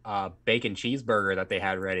a bacon cheeseburger that they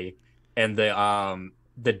had ready, and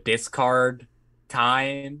the discard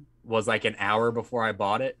time was like an hour before I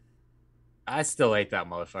bought it. I still ate that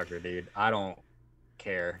motherfucker, dude. I don't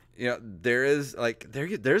care. Yeah, there's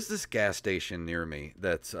this gas station near me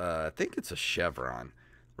that's I think it's a Chevron,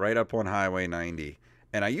 right up on Highway 90.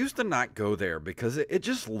 And I used to not go there because it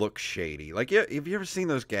just looks shady. Like, yeah, have you ever seen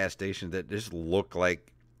those gas stations that just look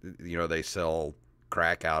like, they sell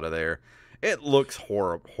crack out of there? It looks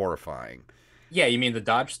horrifying. Yeah, you mean the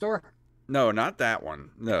Dodge store? No, not that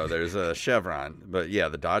one. No, there's a Chevron. But yeah,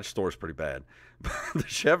 the Dodge store's pretty bad. The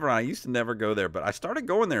Chevron, I used to never go there, but I started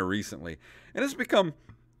going there recently, and it's become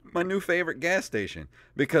my new favorite gas station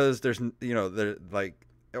because there's, there like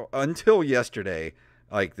until yesterday,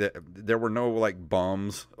 like there were no like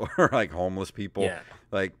bums or like homeless people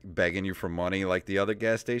like begging you for money like the other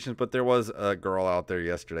gas stations, but there was a girl out there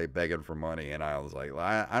yesterday begging for money, and I was like,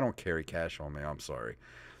 I don't carry cash on me. I'm sorry.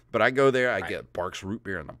 But I go there, I get Barks root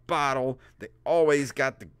beer in the bottle. They always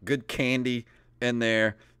got the good candy in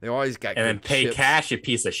there. They always got and good then pay chips. cash, you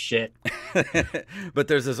piece of shit. But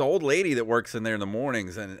there's this old lady that works in there in the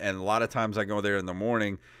mornings, and a lot of times I go there in the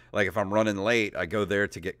morning. Like if I'm running late, I go there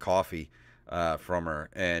to get coffee from her,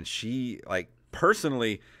 and she like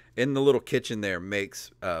personally in the little kitchen there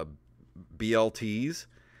makes BLTs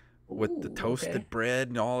with the toasted bread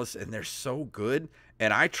and all this, and they're so good.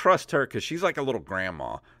 And I trust her because she's like a little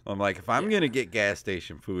grandma. I'm like, if I'm going to get gas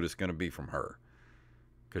station food, it's going to be from her.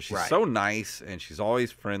 Because she's so nice, and she's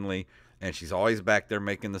always friendly, and she's always back there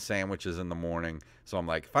making the sandwiches in the morning. So I'm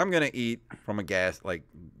like, if I'm going to eat from a gas, like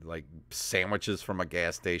sandwiches from a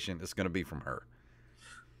gas station, it's going to be from her.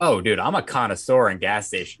 Oh, dude, I'm a connoisseur in gas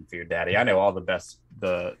station food, Daddy. I know all the best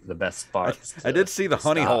spots. I did see the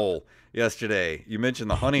honey hole yesterday. You mentioned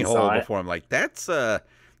the honey hole before. I'm like, that's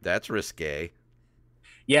risque.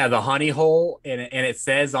 Yeah, the honey hole, and it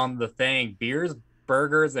says on the thing, beers,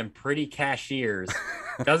 burgers, and pretty cashiers.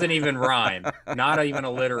 Doesn't even rhyme. Not even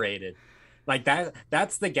alliterated. Like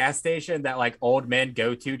that's the gas station that like old men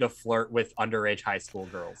go to flirt with underage high school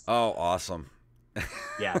girls. Oh, awesome.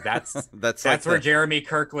 Yeah, that's like where Jeremy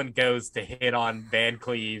Kirkland goes to hit on Van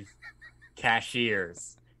Cleve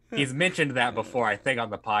cashiers. He's mentioned that before, I think, on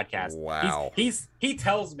the podcast. Wow. He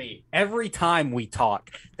tells me every time we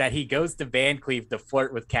talk that he goes to Van Cleve to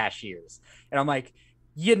flirt with cashiers. And I'm like,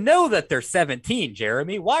 you know that they're 17,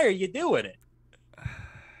 Jeremy. Why are you doing it?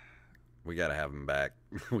 We got to have him back.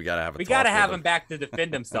 We got to have him back to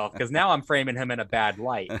defend himself, because now I'm framing him in a bad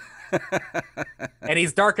light. And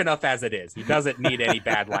he's dark enough as it is. He doesn't need any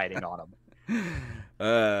bad lighting on him.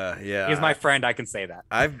 Yeah. He's my friend. I can say that.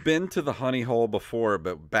 I've been to the honey hole before,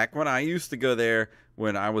 but back when I used to go there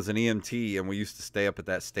when I was an EMT and we used to stay up at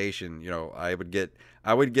that station, I would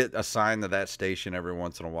get assigned to that station every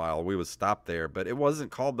once in a while. We would stop there, but it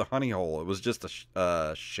wasn't called the honey hole. It was just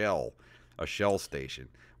a shell station.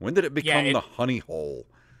 When did it become the honey hole?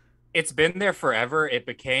 It's been there forever. It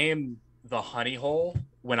became the honey hole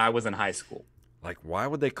when I was in high school. Like, why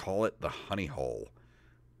would they call it the honey hole?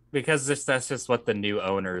 Because that's just what the new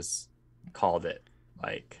owners called it.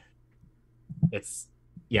 Like,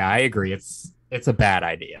 I agree. It's a bad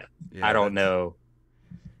idea. Yeah, I don't know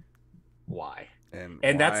why. And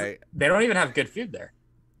they don't even have good food there.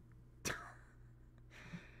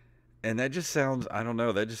 And that just sounds, I don't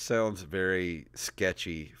know, that just sounds very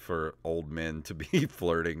sketchy for old men to be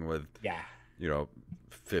flirting with,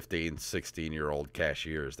 15, 16-year-old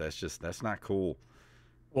cashiers. That's not cool.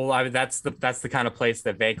 Well, I mean, that's the kind of place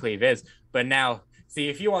that Van Cleve is. But now, see,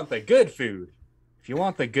 if you want the good food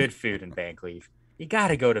in Van Cleve, you got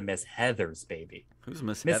to go to Miss Heather's, baby. Who's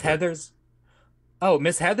Miss Heather's? Oh,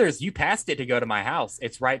 Miss Heather's, you passed it to go to my house.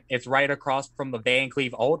 It's right across from the Van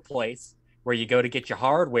Cleve old place where you go to get your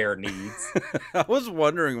hardware needs. I was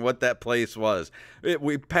wondering what that place was.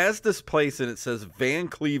 We passed this place and it says Van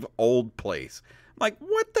Cleve old place. I'm like,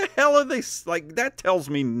 what the hell are they, like, that tells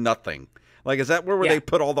me nothing. Like, is that where they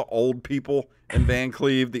put all the old people in Van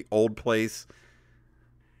Cleve, the old place?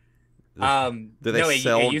 Do they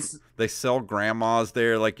they sell grandmas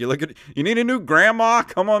there? Like, you need a new grandma?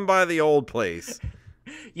 Come on by the old place.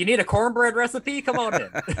 You need a cornbread recipe? Come on in.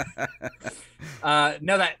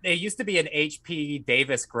 No, that it used to be an H.P.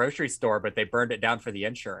 Davis grocery store, but they burned it down for the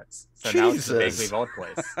insurance. So now it's the Van Cleve old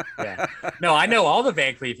place. Yeah. No, I know all the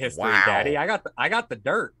Van Cleve history, Daddy. I got the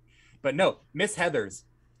dirt. But no, Miss Heather's,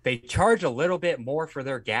 they charge a little bit more for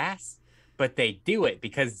their gas, but they do it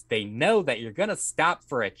because they know that you're gonna stop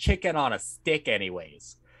for a chicken on a stick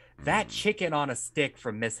anyways. That chicken on a stick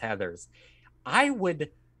from Miss Heather's, I would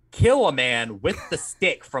kill a man with the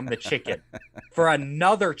stick from the chicken for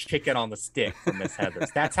another chicken on the stick from Miss Heather's.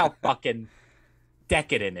 That's how fucking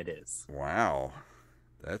decadent it is. Wow.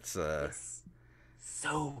 That's it's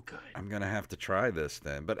so good. I'm gonna have to try this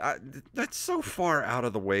then. But that's so far out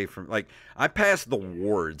of the way from, like, I passed the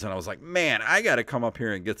Wards and I was like, man, I gotta come up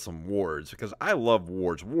here and get some Wards because I love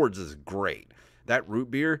Wards. Wards is great. That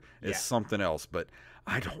root beer is something else, but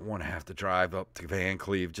I don't want to have to drive up to Van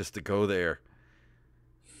Cleve just to go there.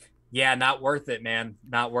 Yeah, not worth it, man.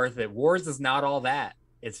 Not worth it. Wars is not all that.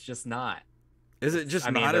 It's just not. Is it just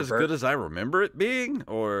not as good as I remember it being?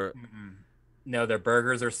 Or No, their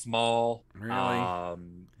burgers are small. Really?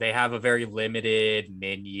 They have a very limited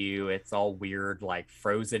menu. It's all weird, like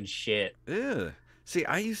frozen shit. Ew. See,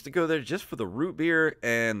 I used to go there just for the root beer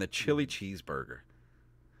and the chili cheeseburger.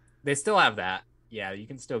 They still have that. Yeah, you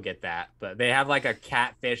can still get that, but they have like a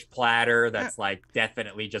catfish platter Eh, that's like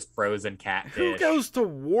definitely just frozen who catfish. goes to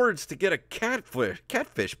Wards to get a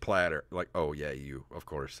catfish platter? Like, oh yeah, you, of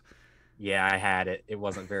course. Yeah, I had it. It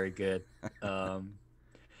wasn't very good. Um,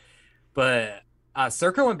 but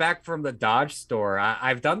circling back from the Dodge store,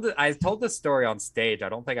 I've told this story on stage. I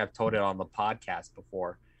don't think I've told it on the podcast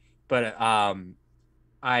before, but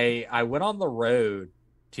I went on the road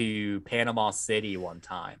to Panama City one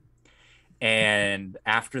time, and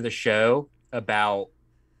after the show, about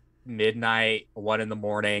midnight, 1 in the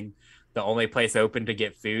morning, the only place open to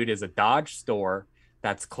get food is a Dodge store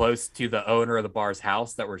that's close to the owner of the bar's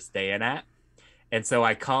house that we're staying at. And so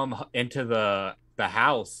I come into the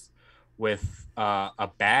house with a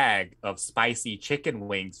bag of spicy chicken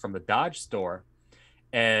wings from the Dodge store,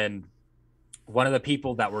 and one of the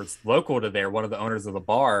people that was local to there, one of the owners of the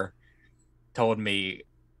bar, told me,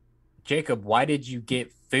 Jacob, why did you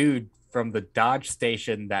get food from the Dodge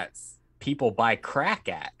station that people buy crack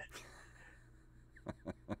at?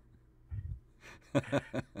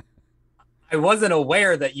 I wasn't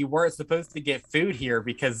aware that you weren't supposed to get food here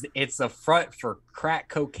because it's a front for crack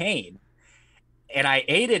cocaine. And I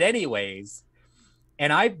ate it anyways.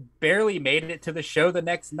 And I barely made it to the show the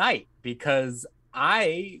next night because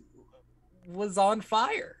I was on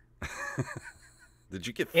fire. Did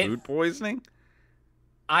you get It food poisoning?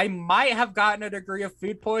 I might have gotten a degree of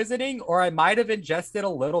food poisoning, or I might have ingested a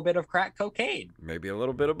little bit of crack cocaine. Maybe a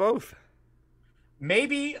little bit of both.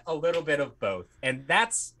 Maybe a little bit of both. And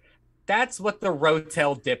that's what the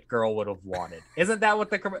Rotel dip girl would have wanted. Isn't that what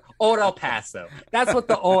the old El Paso? That's what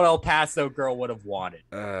the old El Paso girl would have wanted.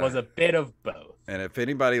 Was a bit of both. And if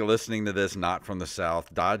anybody listening to this not from the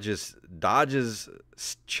South, Dodge's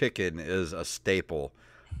chicken is a staple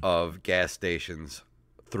of gas stations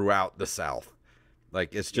throughout the South.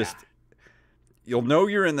 Like, it's just, you'll know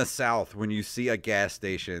you're in the South when you see a gas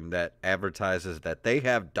station that advertises that they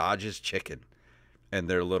have Dodge's chicken in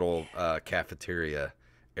their little cafeteria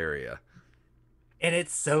area. And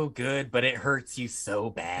it's so good, but it hurts you so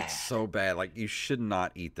bad. It's so bad. Like, you should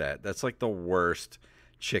not eat that. That's like the worst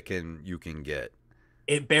chicken you can get.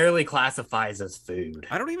 It barely classifies as food.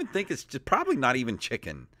 I don't even think it's just, probably not even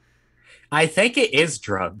chicken. I think it is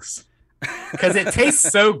drugs because it tastes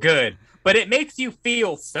so good, but it makes you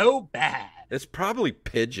feel so bad. It's probably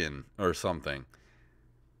pigeon or something.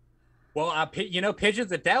 Well,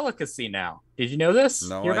 pigeon's a delicacy now. Did you know this?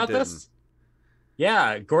 No, Hear I about didn't. this?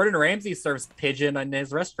 Yeah, Gordon Ramsay serves pigeon in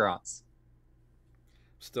his restaurants.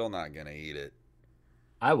 Still not gonna eat it.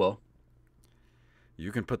 I will.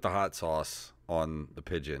 You can put the hot sauce on the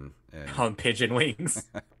pigeon and On pigeon wings.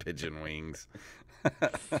 pigeon wings.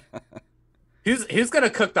 Who's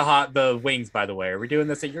gonna cook the wings? By the way, are we doing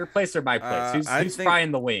this at your place or my place? Who's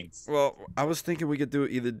frying the wings? Well, I was thinking we could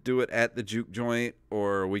either do it at the juke joint,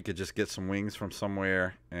 or we could just get some wings from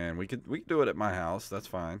somewhere, and we could do it at my house. That's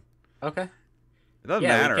fine. Okay. It doesn't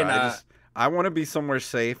Yeah, we matter. can, I want to be somewhere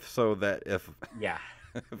safe so that if Yeah.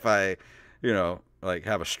 if I, like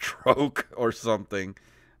have a stroke or something,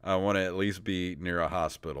 I want to at least be near a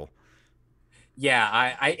hospital. Yeah,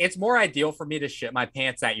 I it's more ideal for me to shit my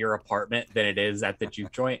pants at your apartment than it is at the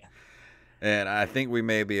juke joint. And I think we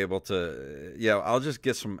may be able to. Yeah, I'll just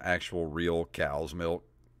get some actual real cow's milk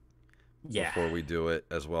before we do it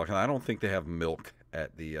as well. Because I don't think they have milk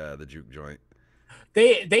at the juke joint.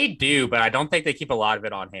 They do, but I don't think they keep a lot of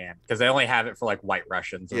it on hand because they only have it for like White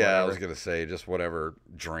Russians. Or Yeah, whatever. I was gonna say just whatever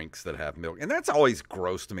drinks that have milk, and that's always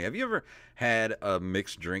gross to me. Have you ever had a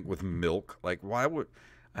mixed drink with milk? Like, why would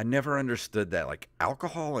I never understood that? Like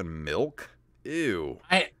alcohol and milk? Ew.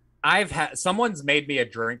 I've had someone's made me a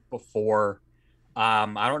drink before. I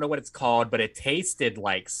don't know what it's called, but it tasted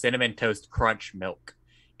like cinnamon toast crunch milk,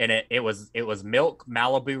 and it was milk,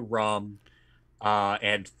 Malibu rum,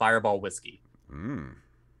 and Fireball whiskey. Mm.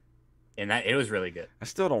 And that it was really good. I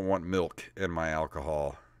still don't want milk in my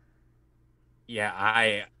alcohol.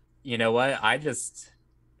 Yeah, you know what? I don't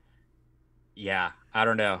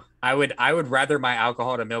know. I would rather my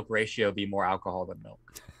alcohol to milk ratio be more alcohol than milk.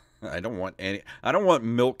 I don't want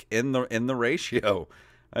milk in the ratio.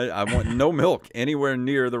 I want no milk anywhere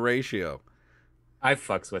near the ratio. I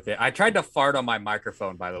fucks with it. I tried to fart on my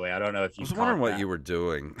microphone, by the way. I don't know if you I was wondering what you were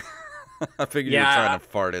doing. I figured you were trying to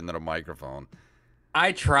fart into the microphone.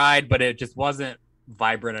 I tried, but it just wasn't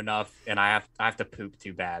vibrant enough, and I have to poop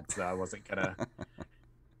too bad, so I wasn't gonna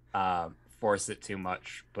force it too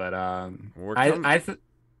much. But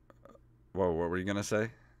Whoa, what were you gonna say?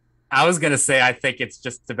 I was gonna say I think it's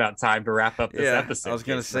just about time to wrap up this episode. I was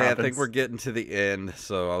gonna Jason say I think Robbins. we're getting to the end,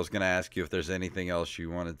 so I was gonna ask you if there's anything else you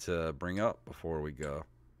wanted to bring up before we go.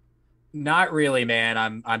 Not really,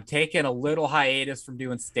 man. I'm taking a little hiatus from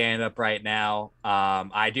doing stand up right now.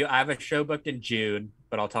 I have a show booked in June,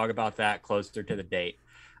 but I'll talk about that closer to the date.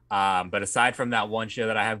 But aside from that one show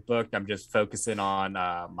that I have booked, I'm just focusing on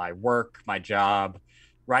my work, my job,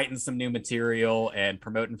 writing some new material, and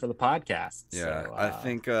promoting for the podcast. Yeah, So, I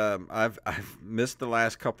think I've missed the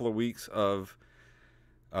last couple of weeks of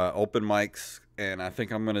open mics, and I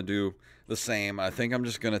think I'm gonna do the same. I think I'm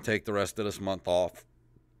just gonna take the rest of this month off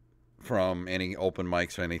from any open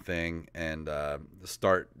mics or anything, and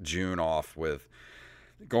start June off with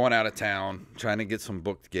going out of town, trying to get some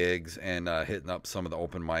booked gigs, and hitting up some of the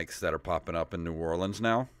open mics that are popping up in New Orleans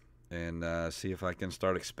now, and see if I can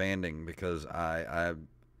start expanding, because I'm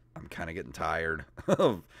kind of getting tired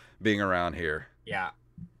of being around here. yeah,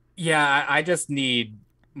 I just need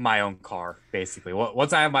my own car, basically.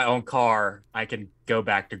 Once I have my own car, I can go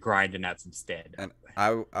back to grinding at some stead. And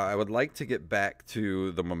I would like to get back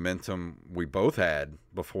to the momentum we both had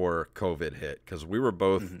before COVID hit, because we were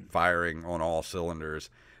both firing on all cylinders,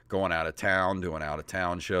 going out of town, doing out of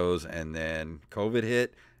town shows, and then COVID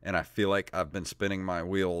hit, and I feel like I've been spinning my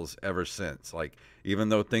wheels ever since. Like, even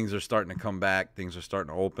though things are starting to come back, things are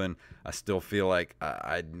starting to open, I still feel like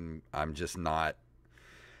I'm just not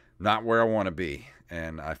where I want to be,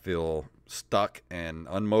 and I feel stuck and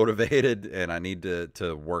unmotivated, and I need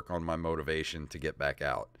to work on my motivation to get back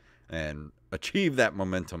out and achieve that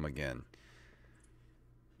momentum again.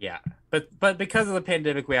 Yeah, but because of the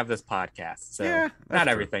pandemic, we have this podcast, so Yeah, that's not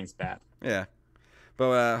true. everything's bad. Yeah,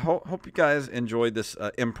 but hope you guys enjoyed this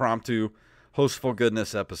impromptu hostful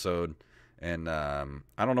goodness episode, and I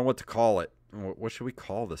don't know what to call it. What should we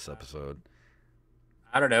call this episode?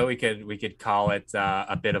 I don't know. We could call it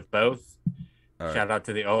a bit of both. All right. Shout out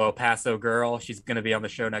to the El Paso girl. She's gonna be on the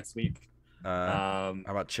show next week. How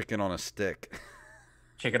about chicken on a stick?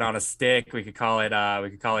 Chicken on a stick. We could call it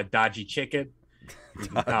Dodgy Chicken. We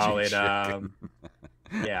can call it chicken.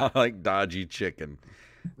 yeah. I like Dodgy chicken.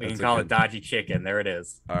 We That's can call it Dodgy Chicken. There it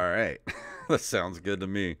is. All right. That sounds good to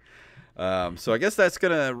me. So I guess that's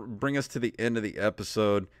going to bring us to the end of the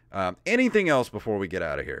episode. Anything else before we get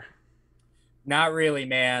out of here? Not really,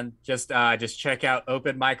 man. Just check out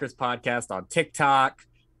Open Micers Podcast on TikTok.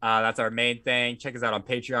 That's our main thing. Check us out on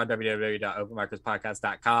Patreon,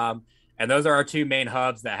 www.openmicerspodcast.com. And those are our two main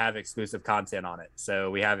hubs that have exclusive content on it. So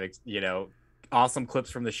we have, awesome clips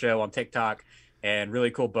from the show on TikTok and really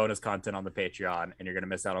cool bonus content on the Patreon. And you're going to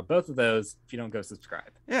miss out on both of those if you don't go subscribe.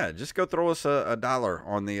 Yeah, just go throw us a $1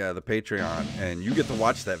 on the Patreon, and you get to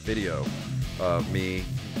watch that video of me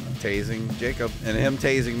tasing Jacob and him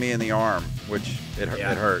tasing me in the arm, which it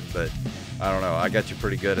hurt, but I don't know. I got you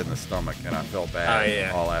pretty good in the stomach, and I felt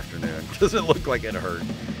bad all afternoon because it looked like it hurt.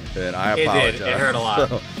 And I apologize. It did. It hurt a lot.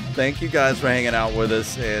 So, thank you guys for hanging out with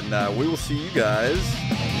us, and we will see you guys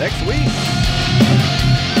next week.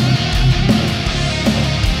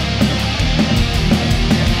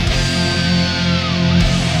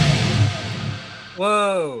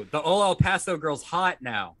 Whoa, the old El Paso girl's hot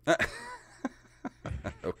now.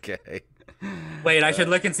 Okay. Wait, I should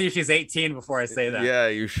look and see if she's 18 before I say that. Yeah,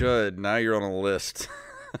 you should. Now you're on a list.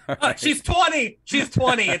 She's 20. She's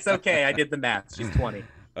 20. It's okay. I did the math. She's 20.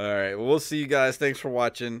 All right. Well, we'll see you guys. Thanks for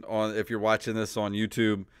watching. If you're watching this on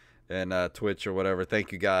YouTube and Twitch or whatever,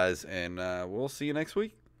 thank you guys, and we'll see you next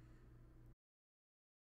week.